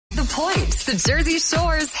Point, the Jersey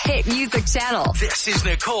Shore's hit music channel. This is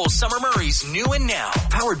Nicole Summer Murray's New and Now,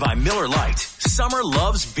 powered by Miller Lite. Summer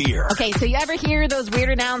loves beer. Okay, so you ever hear those weird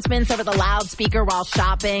announcements over the loudspeaker while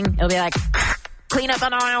shopping? It'll be like, clean up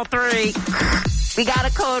on aisle 3. We got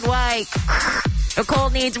a code white. Nicole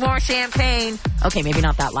needs more champagne. Okay, maybe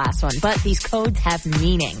not that last one, but these codes have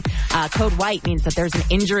meaning. Code white means that there's an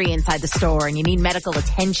injury inside the store and you need medical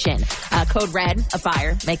attention. Code red, a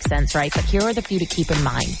fire. Makes sense, right? But here are the few to keep in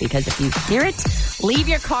mind, because if you hear it, leave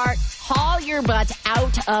your cart, haul your butt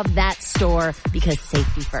out of that store, because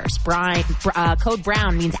safety first. Code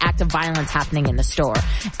brown means active violence happening in the store.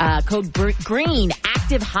 Code green,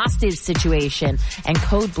 active hostage situation. And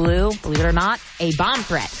code blue, believe it or not, a bomb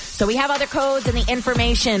threat. So we have other codes and the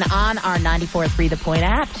information on our 94.3 The Point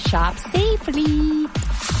app. Shop safely.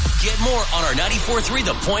 Get more on our 94.3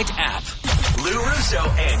 The Point app. Lou Russo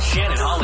and Shannon Holly.